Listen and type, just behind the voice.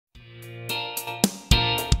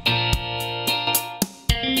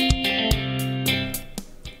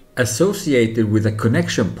Associated with a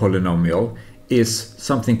connection polynomial is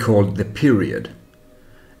something called the period.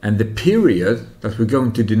 And the period that we're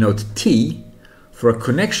going to denote t for a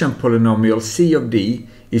connection polynomial c of d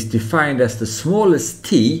is defined as the smallest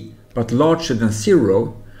t but larger than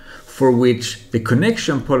 0, for which the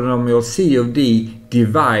connection polynomial c of d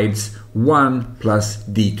divides 1 plus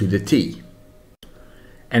d to the t.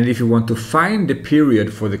 And if you want to find the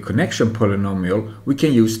period for the connection polynomial, we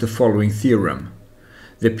can use the following theorem.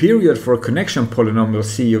 The period for a connection polynomial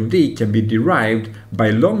c of d can be derived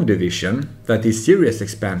by long division, that is series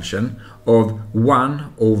expansion, of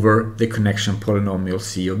 1 over the connection polynomial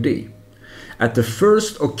c of d. At the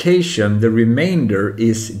first occasion, the remainder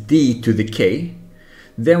is d to the k.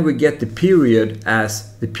 Then we get the period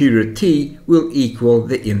as the period t will equal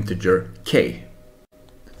the integer k.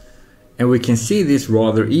 And we can see this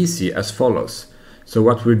rather easy as follows. So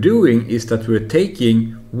what we're doing is that we're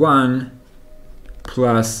taking 1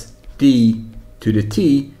 plus d to the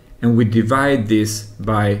t and we divide this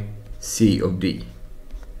by c of d.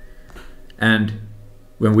 And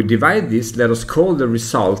when we divide this, let us call the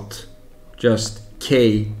result just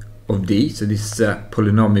k of d. So this is a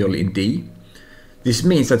polynomial in d. This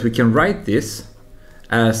means that we can write this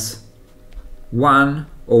as 1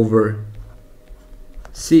 over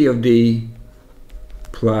c of d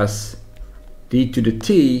plus d to the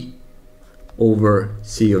t over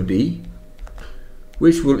c of d,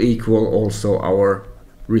 which will equal also our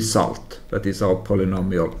result, that is our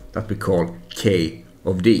polynomial that we call k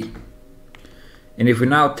of d. And if we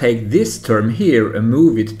now take this term here and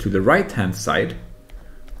move it to the right hand side,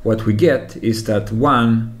 what we get is that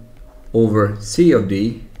 1 over c of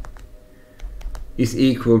d is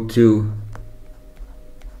equal to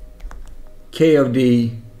k of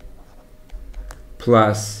d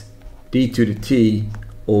plus d to the t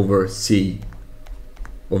over c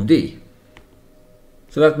of d.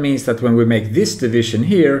 So that means that when we make this division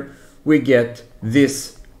here, we get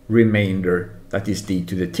this remainder, that is d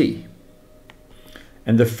to the t.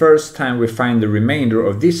 And the first time we find the remainder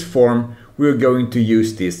of this form, we're going to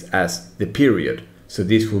use this as the period. So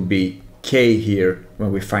this will be k here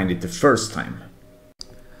when we find it the first time.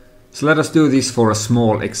 So let us do this for a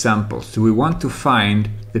small example. So we want to find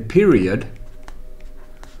the period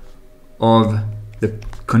of the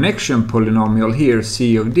connection polynomial here,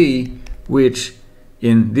 c of d, which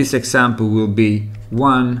in this example will be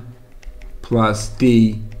 1 plus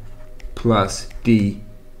d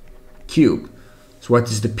cubed. So what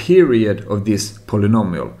is the period of this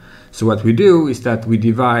polynomial? So what we do is that we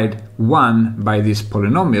divide 1 by this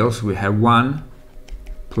polynomial. So we have 1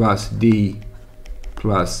 plus d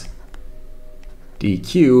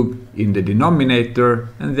cubed in the denominator,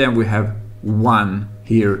 and then we have 1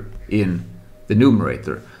 here in the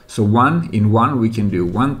numerator. So 1 in 1 we can do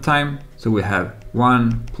 1 time. So we have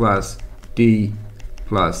 1 plus d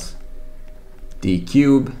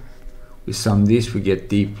cubed. We sum this, we get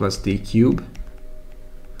d plus d cubed.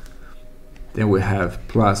 Then we have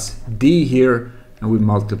plus d here, and we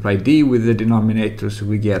multiply d with the denominator, so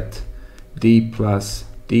we get d plus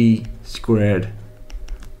d squared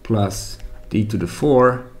plus d to the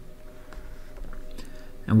 4.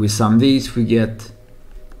 And we sum these, we get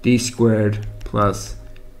d squared plus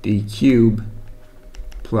d cubed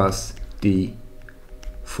plus d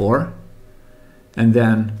 4. And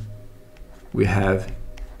then we have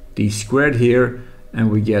d squared here,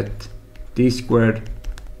 and we get d squared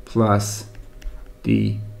plus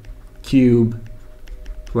d cubed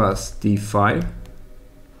plus d5.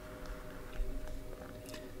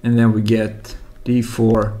 And then we get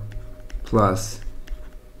d4 plus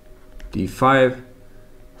d5.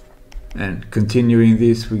 And continuing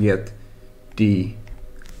this, we get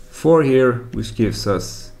d4 here, which gives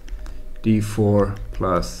us d4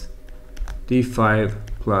 plus d5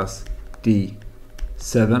 plus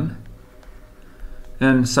d7.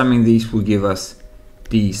 And summing these will give us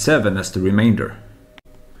d7 as the remainder.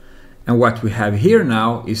 And what we have here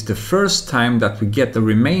now is the first time that we get the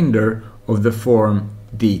remainder of the form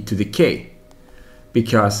d to the k.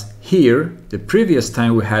 Because here, the previous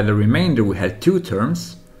time we had a remainder, we had 2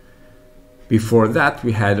 terms. Before that,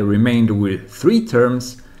 we had a remainder with 3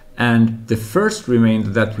 terms. And the first remainder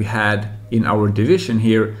that we had in our division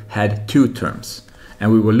here had 2 terms.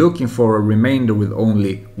 And we were looking for a remainder with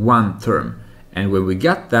only 1 term. And when we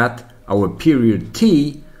got that, our period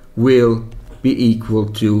t will be equal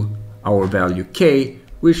to our value k,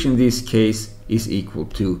 which in this case is equal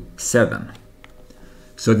to 7.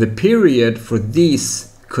 So the period for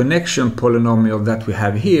this connection polynomial that we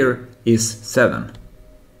have here is 7.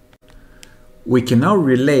 We can now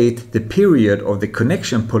relate the period of the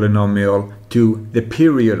connection polynomial to the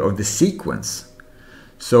period of the sequence.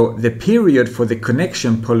 So the period for the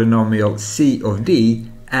connection polynomial C of D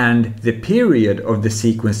and the period of the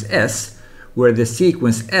sequence S, where the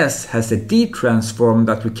sequence S has a D transform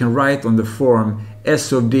that we can write on the form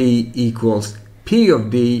S of D equals P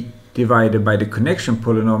of D divided by the connection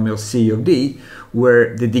polynomial C of D,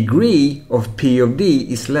 where the degree of P of D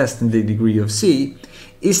is less than the degree of C,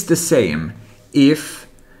 is the same if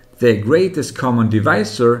the greatest common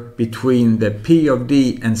divisor between the P of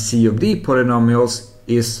D and C of D polynomials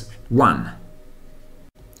is 1.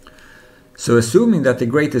 So assuming that the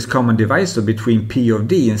greatest common divisor between P of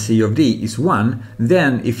D and C of D is 1,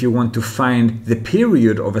 then if you want to find the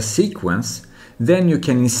period of a sequence, then you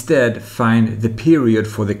can instead find the period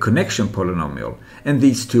for the connection polynomial, and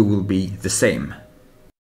these two will be the same.